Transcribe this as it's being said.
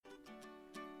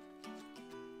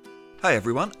Hi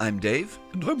everyone, I'm Dave.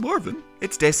 And I'm Marvin.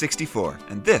 It's day 64,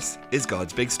 and this is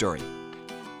God's Big Story.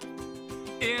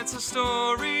 It's a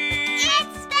story.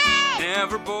 It's big.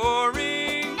 Never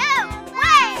boring. No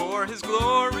way. For His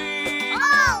glory.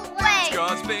 Always. It's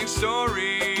God's big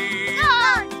story.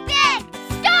 God's big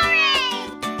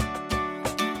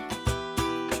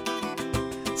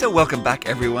story. So welcome back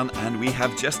everyone, and we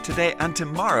have just today and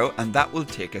tomorrow, and that will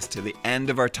take us to the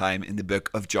end of our time in the book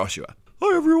of Joshua.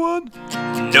 Hi everyone.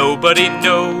 Nobody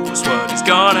knows what he's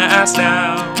gonna ask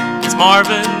now. It's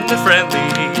Marvin, the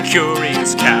friendly,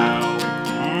 curious cow.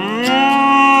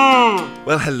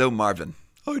 Well, hello Marvin.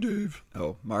 Hi Dave.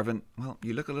 Oh, Marvin, well,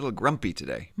 you look a little grumpy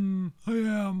today. I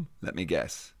am. Let me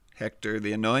guess. Hector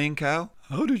the annoying cow?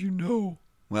 How did you know?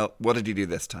 Well, what did he do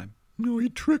this time? No, he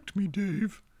tricked me,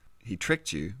 Dave. He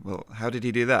tricked you? Well, how did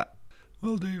he do that?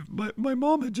 Well, Dave, my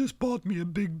mom had just bought me a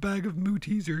big bag of moo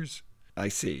teasers. I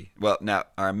see. Well, now,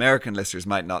 our American listeners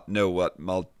might not know what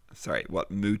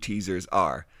moo teasers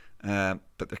are,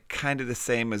 but they're kind of the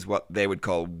same as what they would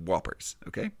call whoppers,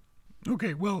 okay?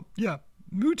 Okay, well, yeah,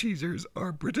 moo teasers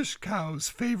are British cows'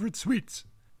 favourite sweets.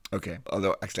 Okay,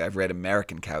 although actually I've read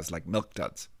American cows like milk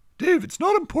duds. Dave, it's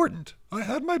not important. I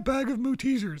had my bag of moo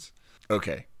teasers.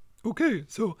 Okay. Okay,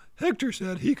 so Hector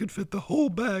said he could fit the whole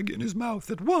bag in his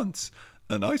mouth at once,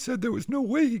 and I said there was no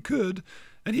way he could,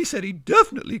 and he said he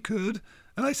definitely could,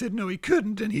 and I said no he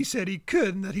couldn't, and he said he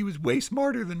could, and that he was way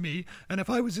smarter than me, and if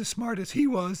I was as smart as he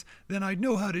was, then I'd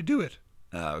know how to do it.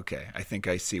 Okay, I think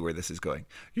I see where this is going.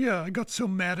 Yeah, I got so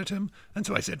mad at him, and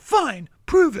so I said, fine,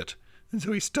 prove it. And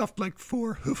so he stuffed like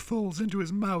 4 hooffuls into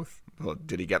his mouth. Well,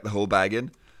 did he get the whole bag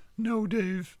in? No,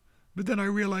 Dave. But then I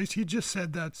realized he just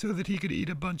said that so that he could eat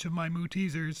a bunch of my moo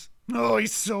teasers. Oh,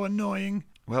 he's so annoying.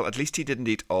 Well, at least he didn't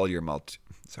eat all your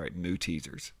moo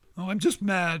teasers. Oh, I'm just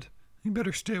mad. You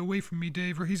better stay away from me,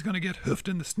 Dave, or he's going to get hoofed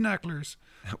in the snacklers.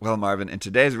 Well, Marvin, in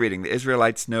today's reading, the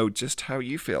Israelites know just how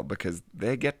you feel because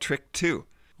they get tricked too.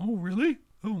 Oh, really?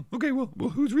 Oh, okay, well,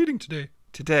 who's reading today?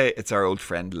 Today, it's our old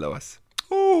friend Lois.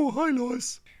 Oh, hi,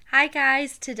 Lois. Hi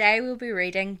guys, today we'll be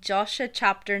reading Joshua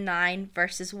chapter 9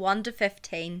 verses 1 to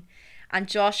 15 and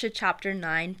Joshua chapter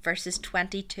 9 verses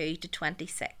 22 to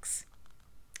 26.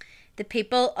 The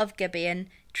people of Gibeon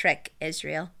trick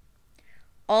Israel.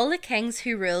 All the kings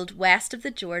who ruled west of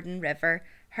the Jordan River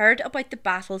heard about the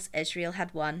battles Israel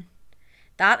had won.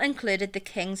 That included the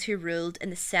kings who ruled in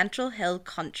the Central Hill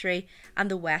Country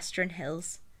and the Western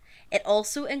Hills. It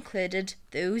also included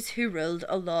those who ruled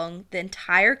along the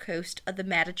entire coast of the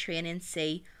Mediterranean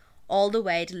Sea all the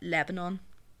way to Lebanon.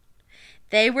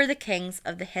 They were the kings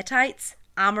of the Hittites,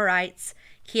 Amorites,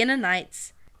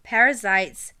 Canaanites,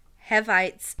 Perizzites,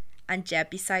 Hivites, and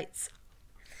Jebusites.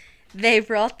 They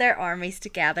brought their armies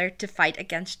together to fight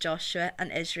against Joshua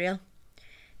and Israel.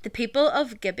 The people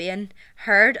of Gibeon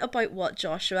heard about what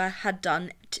Joshua had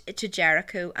done to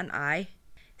Jericho and Ai,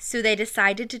 so they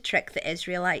decided to trick the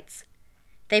Israelites.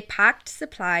 They packed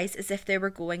supplies as if they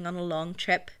were going on a long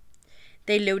trip.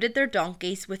 They loaded their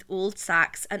donkeys with old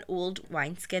sacks and old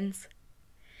wineskins.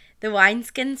 The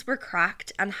wineskins were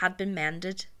cracked and had been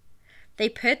mended. They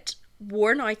put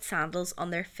worn-out sandals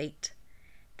on their feet.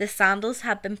 The sandals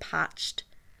had been patched.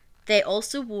 They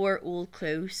also wore old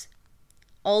clothes.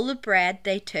 All the bread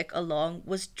they took along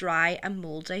was dry and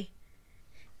mouldy.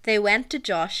 They went to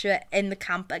Joshua in the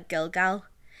camp at Gilgal.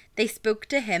 They spoke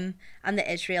to him and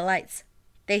the Israelites.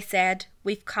 They said,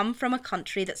 "We've come from a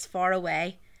country that's far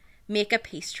away. Make a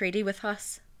peace treaty with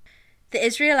us." The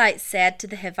Israelites said to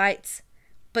the Hivites,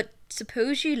 "But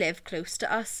suppose you live close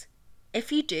to us.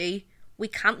 If you do, we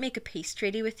can't make a peace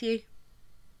treaty with you."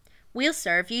 "We'll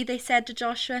serve you," they said to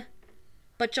Joshua.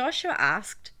 But Joshua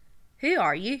asked, "Who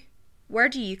are you? Where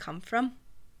do you come from?"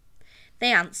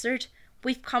 They answered,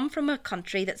 "We've come from a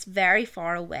country that's very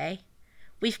far away.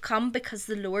 We've come because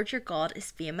the Lord your God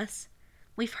is famous.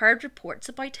 We've heard reports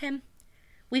about him.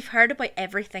 We've heard about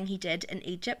everything he did in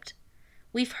Egypt.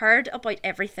 We've heard about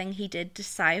everything he did to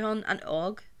Sihon and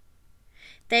Og."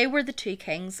 They were the 2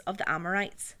 kings of the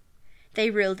Amorites. They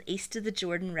ruled east of the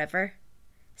Jordan River.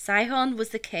 Sihon was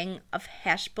the king of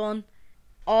Heshbon.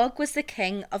 Og was the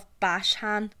king of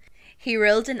Bashan. He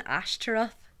ruled in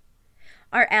Ashtaroth.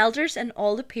 Our elders and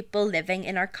all the people living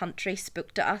in our country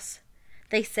spoke to us.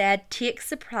 They said, "Take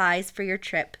supplies for your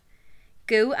trip.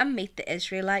 Go and meet the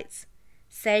Israelites.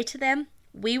 Say to them,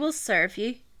 'We will serve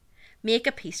you. Make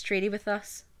a peace treaty with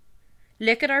us.'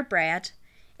 Look at our bread.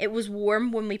 It was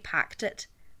warm when we packed it.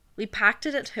 We packed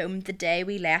it at home the day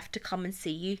we left to come and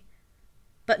see you.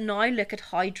 But now look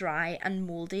at how dry and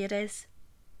mouldy it is.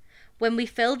 When we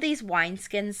filled these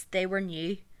wineskins, they were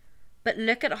new. But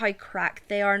look at how cracked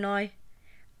they are now.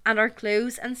 and our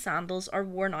clothes and sandals are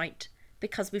worn out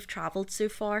because we've travelled so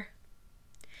far.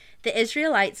 The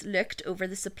Israelites looked over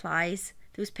the supplies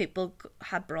those people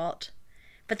had brought,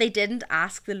 but they didn't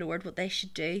ask the Lord what they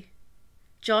should do.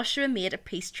 Joshua made a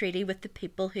peace treaty with the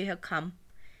people who had come.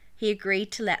 He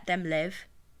agreed to let them live.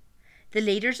 The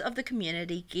leaders of the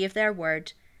community gave their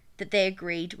word that they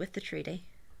agreed with the treaty.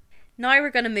 Now we're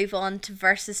going to move on to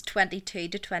verses 22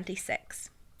 to 26.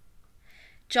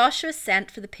 Joshua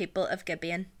sent for the people of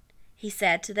Gibeon. He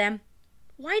said to them,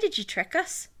 "Why did you trick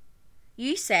us?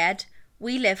 You said,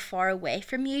 'We live far away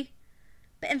from you,'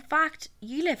 but in fact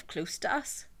you live close to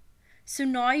us. So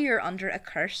now you're under a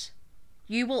curse.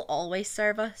 You will always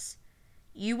serve us.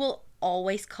 You will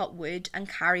always cut wood and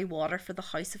carry water for the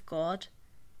house of God."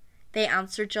 They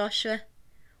answered Joshua,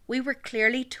 "We were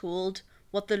clearly told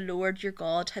what the Lord your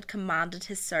God had commanded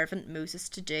his servant Moses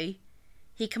to do.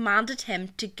 He commanded him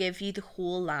to give you the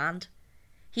whole land.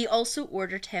 He also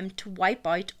ordered him to wipe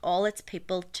out all its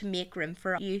people to make room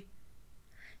for you.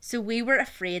 So we were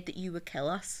afraid that you would kill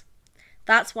us.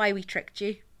 That's why we tricked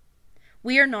you.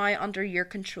 We are now under your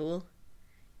control.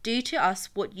 Do to us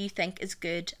what you think is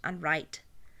good and right."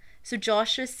 So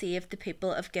Joshua saved the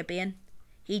people of Gibeon.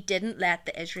 He didn't let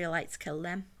the Israelites kill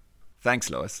them. Thanks,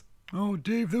 Lois. Oh,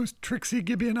 Dave, those tricksy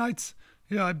Gibeonites.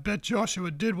 Yeah, I bet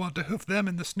Joshua did want to hoof them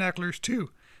in the snacklers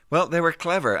too. Well, they were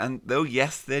clever, and though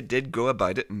yes, they did go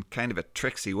about it in kind of a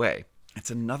tricksy way,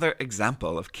 it's another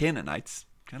example of Canaanites,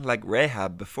 kind of like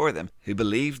Rahab before them, who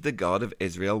believed the God of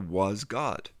Israel was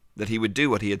God, that he would do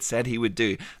what he had said he would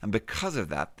do, and because of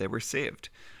that, they were saved.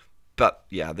 But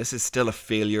yeah, this is still a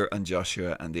failure on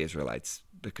Joshua and the Israelites,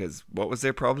 because what was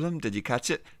their problem? Did you catch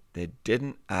it? They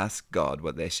didn't ask God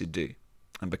what they should do.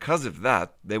 And because of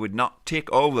that, they would not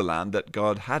take all the land that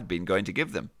God had been going to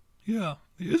give them. Yeah,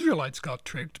 the Israelites got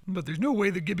tricked, but there's no way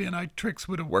the Gibeonite tricks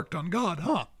would have worked on God,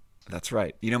 huh? That's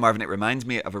right. You know, Marvin, it reminds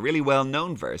me of a really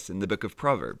well-known verse in the book of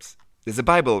Proverbs. There's a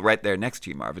Bible right there next to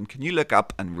you, Marvin. Can you look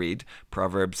up and read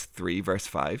Proverbs 3, verse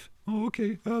 5? Oh,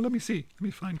 okay. Let me see. Let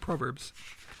me find Proverbs.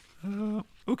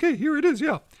 Okay, here it is,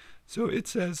 yeah. So it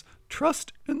says,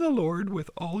 "Trust in the Lord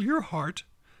with all your heart.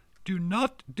 Do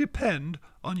not depend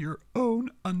on your own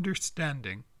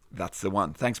understanding." That's the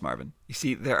one. Thanks, Marvin. You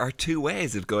see, there are two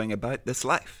ways of going about this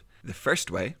life. The first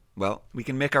way, well, we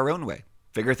can make our own way.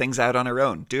 Figure things out on our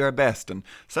own, do our best, and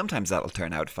sometimes that'll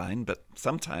turn out fine, but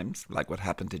sometimes, like what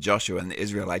happened to Joshua and the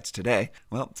Israelites today,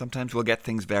 well, sometimes we'll get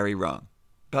things very wrong.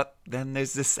 But then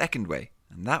there's the second way,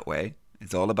 and that way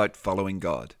is all about following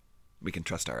God. We can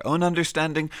trust our own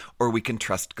understanding, or we can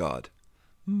trust God.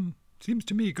 Seems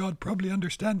to me God probably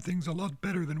understands things a lot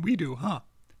better than we do, huh?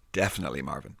 Definitely,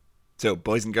 Marvin. So,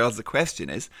 boys and girls, the question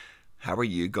is, how are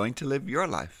you going to live your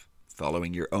life?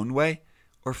 Following your own way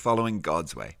or following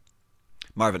God's way?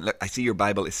 Marvin, look, I see your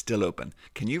Bible is still open.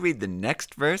 Can you read the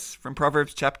next verse from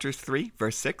Proverbs chapter 3,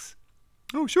 verse 6?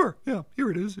 Oh, sure. Yeah, here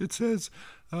it is. It says,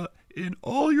 "In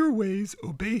all your ways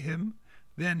obey him,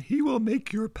 then he will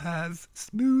make your paths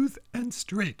smooth and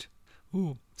straight."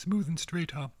 Oh, smooth and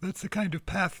straight, huh? That's the kind of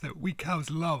path that we cows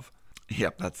love.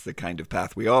 Yep, that's the kind of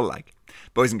path we all like.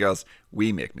 Boys and girls,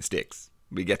 we make mistakes.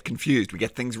 We get confused, we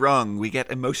get things wrong, we get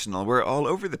emotional, we're all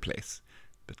over the place.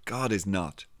 But God is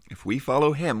not. If we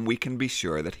follow him, we can be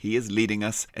sure that he is leading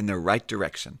us in the right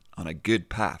direction, on a good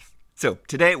path. So,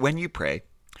 today when you pray,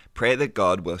 pray that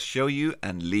God will show you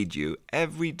and lead you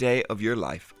every day of your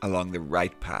life along the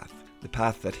right path, the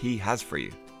path that he has for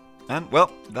you. And,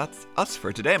 well, that's us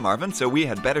for today, Marvin, so we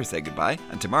had better say goodbye.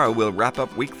 And tomorrow we'll wrap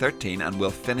up week 13 and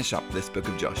we'll finish up this book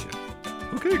of Joshua.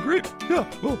 Okay, great. Yeah,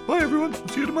 well, bye everyone. I'll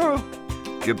see you tomorrow.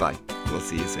 Goodbye. We'll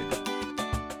see you soon.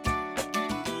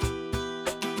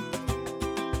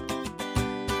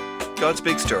 God's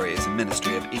Big Story is a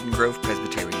ministry of Eden Grove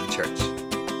Presbyterian Church.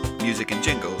 Music and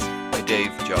jingles by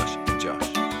Dave, Josh, and Josh.